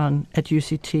Cape Town at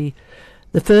UCT.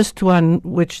 The first one,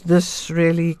 which this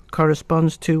really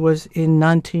corresponds to, was in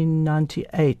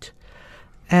 1998.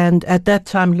 And at that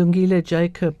time, Lungile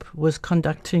Jacob was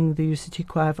conducting the UCT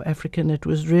Choir for Africa, and it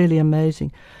was really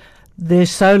amazing. Their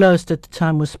soloist at the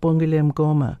time was Spongile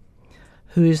Mgoma,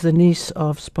 who is the niece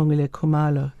of Spongile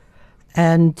Khumalo.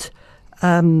 And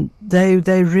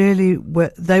they really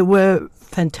were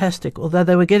fantastic, although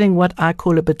they were getting what I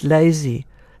call a bit lazy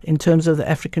in terms of the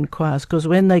African choirs, because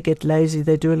when they get lazy,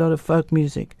 they do a lot of folk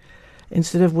music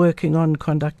instead of working on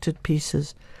conducted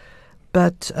pieces.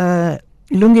 But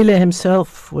Lungile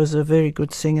himself was a very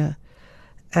good singer.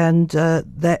 And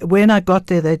when I got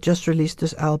there, they just released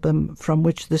this album from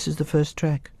which this is the first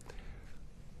track.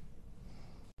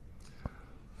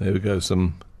 There we go,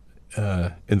 some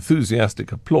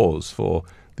enthusiastic applause for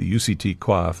the UCT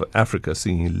Choir for Africa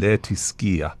singing Leti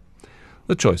Skia,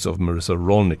 the choice of Marissa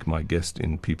Rollnick, my guest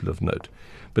in People of Note.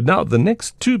 But now the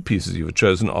next two pieces you've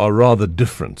chosen are rather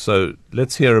different. So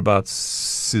let's hear about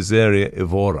Cesaria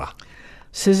Evora.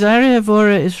 Cesaria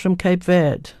Evora is from Cape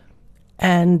Verde,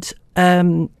 and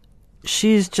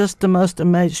she's just the most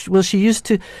amazing. Well,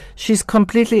 she's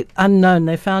completely unknown.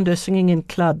 They found her singing in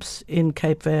clubs in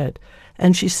Cape Verde,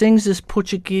 and she sings this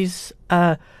Portuguese,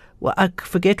 I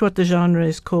forget what the genre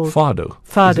is called. Fado.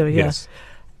 Fado, yeah. Yes.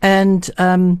 And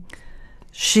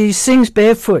she sings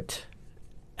barefoot,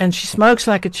 and she smokes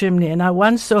like a chimney. And I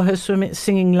once saw her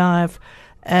singing live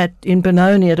in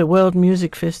Benoni at a World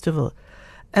Music Festival.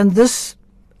 And this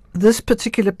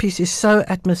particular piece is so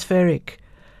atmospheric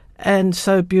and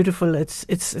so beautiful. It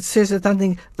says that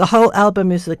something. The whole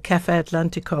album is the Cafe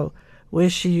Atlantico, where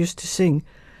she used to sing,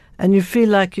 and you feel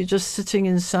like you're just sitting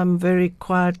in some very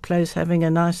quiet place, having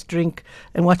a nice drink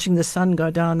and watching the sun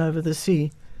go down over the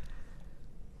sea.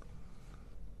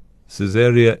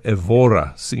 Cesaria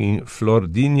Evora singing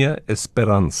Flordinha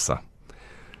Esperança,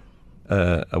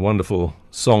 a wonderful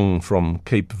song from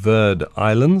Cape Verde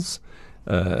Islands.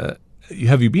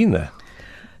 Have you been there?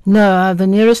 No, the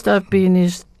nearest I've been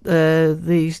is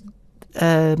the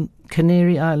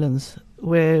Canary Islands,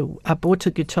 where I bought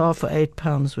a guitar for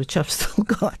 £8, which I've still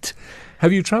got.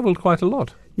 Have you travelled quite a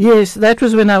lot? Yes, that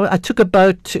was when I took a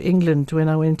boat to England when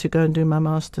I went to go and do my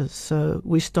master's. So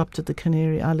we stopped at the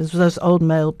Canary Islands, those old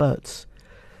mail boats.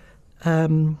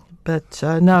 But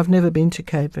no, I've never been to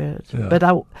Cape Verde. Yeah.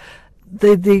 But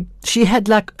she had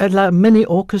like a mini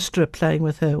orchestra playing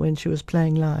with her when she was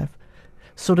playing live.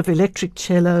 Sort of electric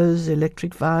cellos,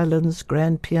 electric violins,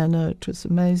 grand piano. It was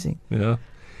amazing. Yeah.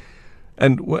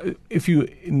 And if you're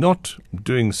not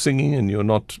doing singing and you're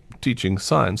not teaching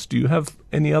science, do you have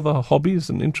any other hobbies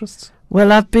and interests?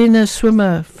 Well, I've been a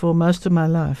swimmer for most of my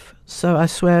life. So I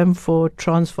swam for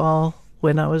Transvaal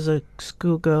when I was a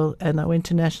schoolgirl, and I went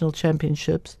to national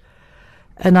championships.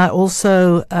 And I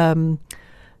also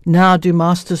now do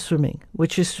master swimming,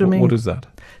 which is swimming. What is that?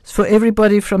 It's for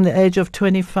everybody from the age of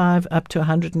 25 up to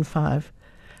 105.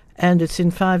 And it's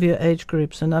in 5-year age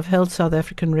groups. And I've held South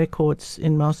African records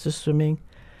in master swimming.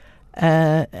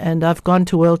 And I've gone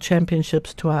to world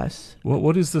championships twice.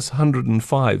 What is this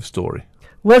 105 story?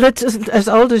 Well, it's as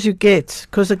old as you get,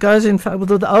 because it goes in.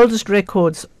 The oldest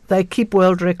records, they keep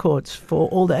world records for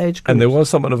all the age groups. And there was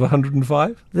someone of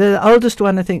 105? The oldest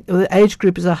one, I think, the age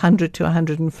group is 100 to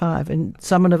 105, and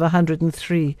someone of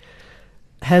 103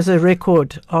 has a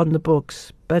record on the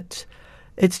books. But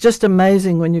it's just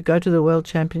amazing when you go to the World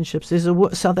Championships. There's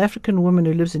a South African woman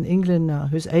who lives in England now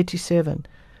who's 87.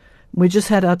 We just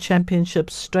had our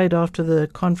championships straight after the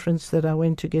conference that I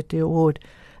went to get the award,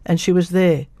 and she was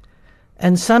there.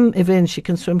 And some events she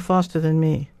can swim faster than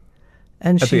me.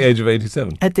 And at the age of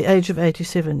 87? At the age of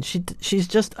 87. She's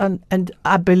just... and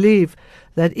I believe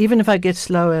that even if I get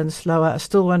slower and slower, I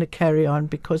still want to carry on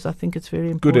because I think it's very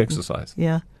important. Good exercise.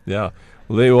 Yeah. Yeah.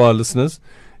 Well, there you are, listeners.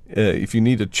 If you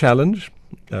need a challenge,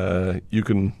 you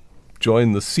can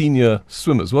join the senior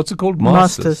swimmers. What's it called?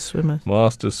 Master swimmers.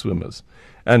 Master swimmers.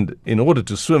 And in order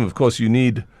to swim, of course, you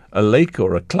need a lake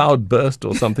or a cloud burst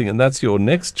or something, and that's your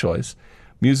next choice.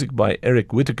 Music by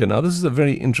Eric Whittaker. Now, this is a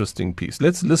very interesting piece.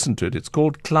 Let's listen to it. It's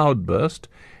called Cloudburst.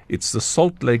 It's the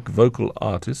Salt Lake vocal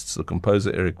artists, the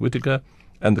composer Eric Whittaker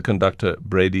and the conductor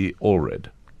Brady Allred.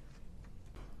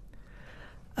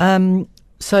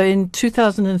 So in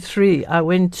 2003, I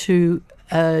went to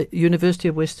University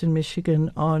of Western Michigan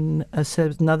on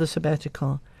another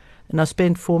sabbatical, and I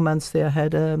spent 4 months there. I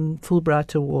had a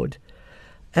Fulbright Award.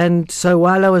 And so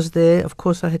while I was there, of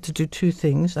course, I had to do two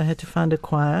things. I had to find a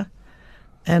choir,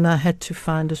 and I had to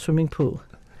find a swimming pool.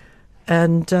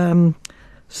 And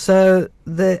so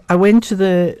I went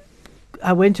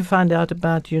to find out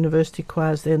about university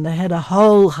choirs there, and they had a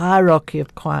whole hierarchy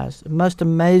of choirs, the most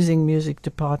amazing music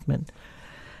department.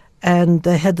 And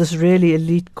they had this really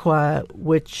elite choir,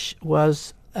 which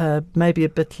was maybe a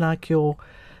bit like your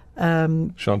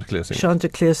Chanticleer singers.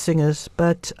 Chanticleer singers.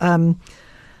 But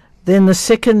then the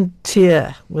second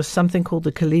tier was something called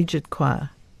the collegiate choir,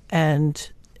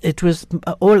 and it was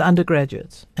all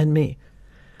undergraduates and me.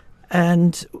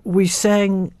 And I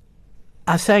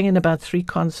sang in about 3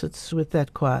 concerts with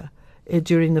that choir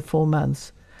during the 4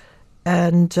 months.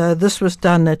 And this was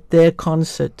done at their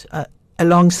concert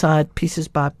alongside pieces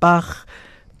by Bach,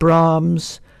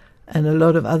 Brahms, and a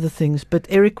lot of other things. But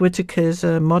Eric Whitacre is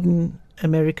a modern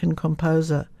American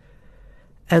composer.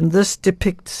 And this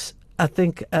depicts, I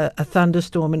think, a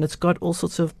thunderstorm, and it's got all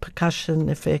sorts of percussion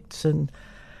effects, and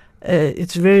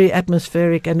it's very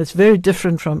atmospheric, and it's very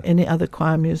different from any other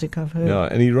choir music I've heard. Yeah,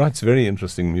 and he writes very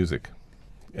interesting music,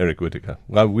 Eric Whitacre.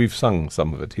 Well, we've sung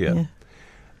some of it here. Yeah.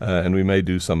 And we may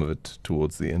do some of it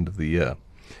towards the end of the year.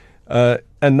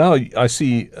 And now I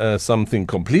see something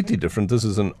completely different. This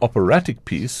is an operatic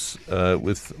piece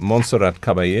with Montserrat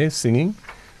Caballé singing.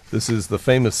 This is the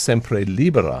famous Sempre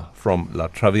Libera from La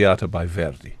Traviata by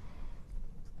Verdi.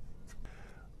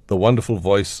 The wonderful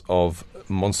voice of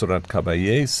Montserrat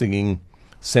Caballé singing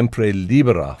Sempre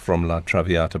Libera from La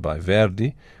Traviata by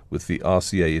Verdi with the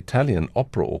RCA Italian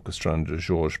Opera Orchestra under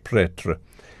Georges Prêtre.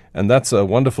 And that's a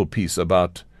wonderful piece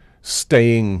about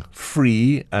staying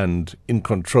free and in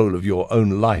control of your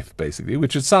own life, basically,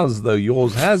 which it sounds as though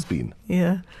yours has been.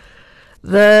 Yeah.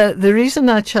 The reason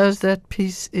I chose that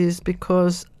piece is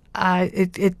because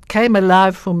it came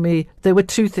alive for me. There were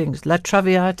 2 things. La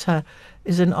Traviata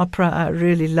is an opera I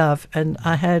really love, and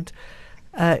I had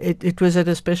it was at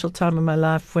a special time in my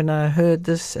life when I heard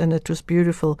this, and it was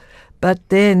beautiful. But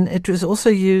then it was also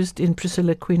used in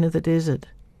Priscilla, Queen of the Desert.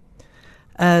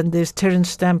 And there's Terence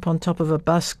Stamp on top of a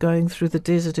bus going through the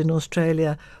desert in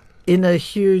Australia in a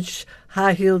huge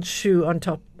high-heeled shoe on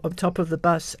top of the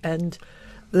bus, and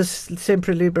this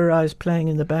Sempre Libera is playing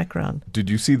in the background. Did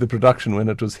you see the production when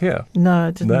it was here? No,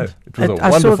 I didn't. No, it was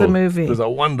I saw the movie. It was a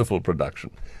wonderful production.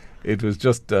 It was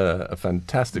just a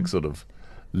fantastic sort of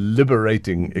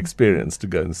liberating experience to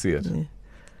go and see it. Yeah.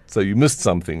 So you missed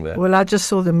something there. Well, I just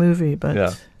saw the movie, but...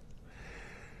 Yeah.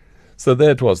 So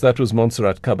there it was. That was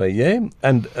Montserrat Caballé.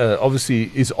 And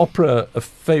obviously, is opera a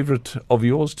favourite of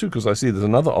yours too? Because I see there's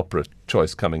another opera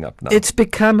choice coming up now. It's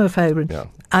become a favourite. Yeah.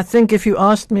 I think if you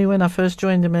asked me when I first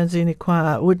joined the Manzini Choir,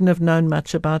 I wouldn't have known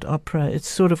much about opera. It's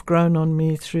sort of grown on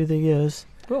me through the years.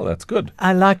 Well, that's good.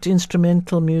 I liked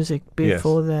instrumental music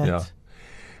before that. Yeah.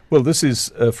 Well, this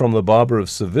is from The Barber of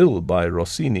Seville by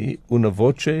Rossini, Una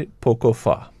voce poco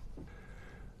fa.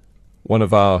 One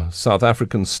of our South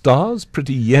African stars,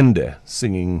 Pretty Yende,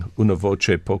 singing Una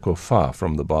voce poco fa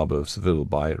from The Barber of Seville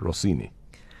by Rossini.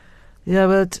 Yeah,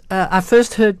 but I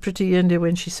first heard Pretty Yende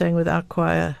when she sang with our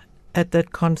choir at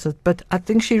that concert, but I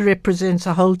think she represents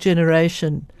a whole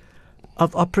generation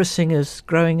of opera singers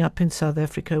growing up in South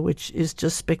Africa, which is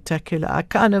just spectacular. I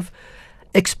kind of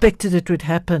expected it would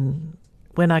happen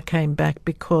when I came back,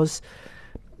 because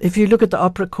if you look at the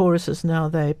opera choruses now,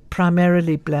 they're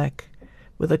primarily black,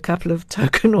 with a couple of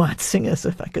token white singers,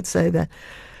 if I could say that,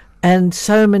 and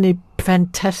so many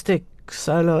fantastic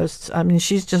soloists. I mean,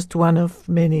 she's just one of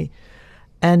many.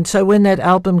 And so when that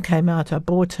album came out, I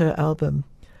bought her album.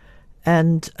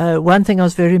 And one thing I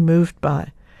was very moved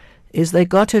by is they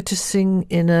got her to sing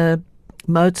in a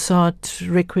Mozart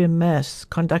Requiem Mass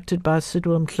conducted by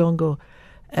Sidwell Mhlongo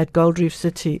at Gold Reef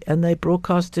City, and they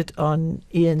broadcast it on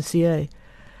ENCA.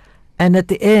 And at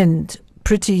the end,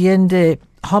 Pretty Yende,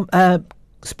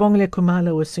 Sibongile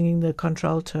Khumalo was singing the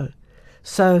contralto.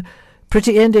 So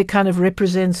Pretty Yende kind of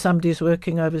represents somebody who's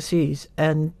working overseas,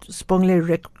 and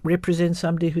Sibongile represents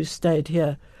somebody who's stayed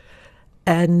here.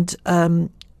 And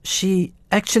she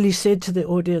actually said to the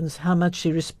audience how much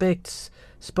she respects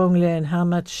Sibongile and how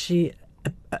much she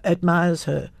admires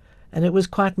her. And it was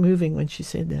quite moving when she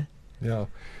said that. Yeah.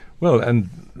 Well, and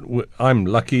I'm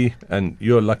lucky, and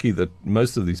you're lucky, that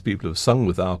most of these people have sung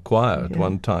with our choir at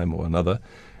one time or another.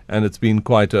 And it's been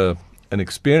quite an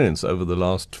experience over the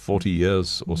last 40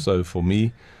 years or so for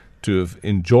me to have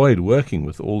enjoyed working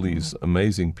with all these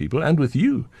amazing people, and with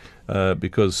you,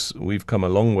 because we've come a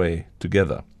long way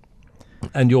together.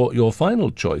 And your final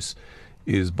choice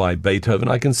is by Beethoven.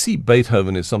 I can see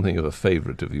Beethoven is something of a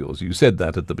favorite of yours. You said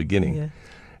that at the beginning. Yeah.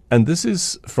 And this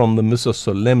is from the Missa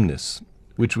Solemnis,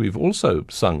 which we've also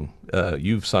sung.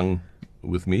 You've sung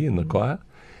with me in the choir.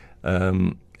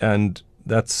 And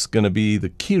that's going to be the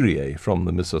Kyrie from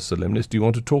the Missa Solemnis. Do you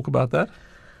want to talk about that?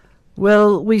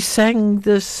 Well, we sang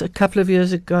this a couple of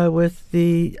years ago with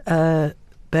the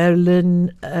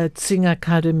Berlin Sing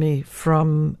Academy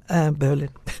from Berlin.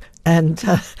 And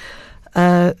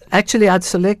actually, I'd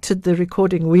selected the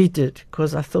recording we did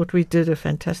because I thought we did a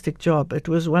fantastic job. It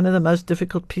was one of the most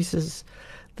difficult pieces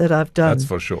that I've done. That's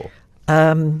for sure.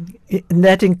 And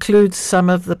that includes some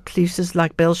of the pieces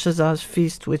like Belshazzar's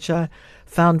Feast, which I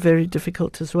found very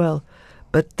difficult as well.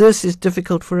 But this is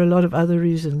difficult for a lot of other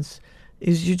reasons.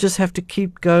 Is you just have to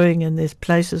keep going, and there's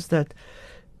places that,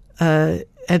 and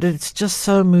it's just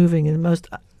so moving. And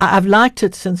I've liked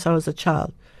it since I was a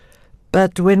child,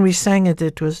 but when we sang it,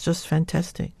 it was just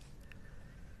fantastic.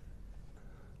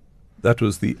 That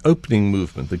was the opening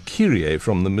movement, the Kyrie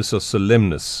from the Missa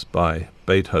Solemnis by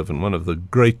Beethoven, one of the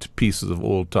great pieces of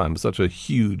all time. Such a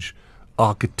huge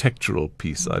architectural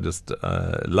piece. I just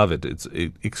love it. It's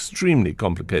extremely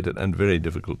complicated and very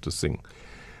difficult to sing.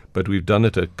 But we've done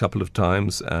it a couple of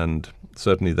times, and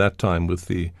certainly that time with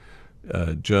the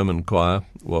German choir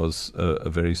was a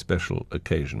very special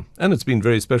occasion. And it's been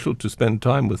very special to spend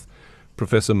time with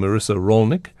Professor Marissa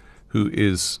Rollnick, who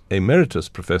is Emeritus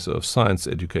Professor of Science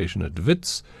Education at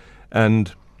WITS,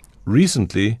 and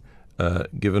recently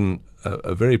given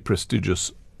a very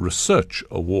prestigious research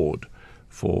award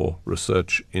for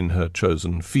research in her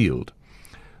chosen field.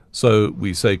 So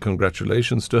we say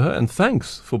congratulations to her, and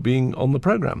thanks for being on the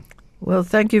program. Well,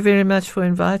 thank you very much for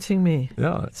inviting me.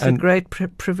 Yeah, it's a great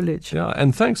privilege. Yeah,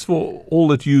 and thanks for all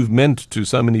that you've meant to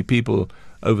so many people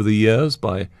over the years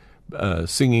by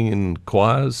singing in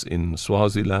choirs in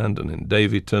Swaziland and in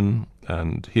Davidton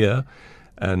and here.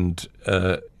 And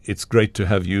it's great to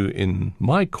have you in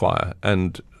my choir,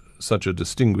 and such a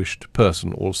distinguished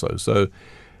person also. So,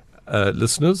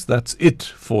 listeners, that's it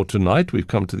for tonight. We've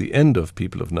come to the end of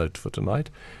People of Note for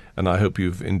tonight, and I hope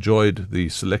you've enjoyed the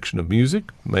selection of music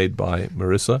made by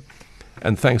Marissa.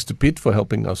 And thanks to Pete for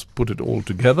helping us put it all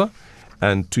together,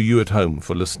 and to you at home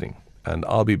for listening. And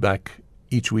I'll be back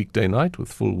each weekday night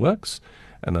with full works,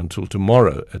 and until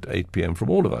tomorrow at 8 p.m. from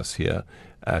all of us here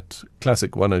at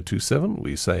Classic 102.7,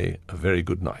 we say a very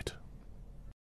good night.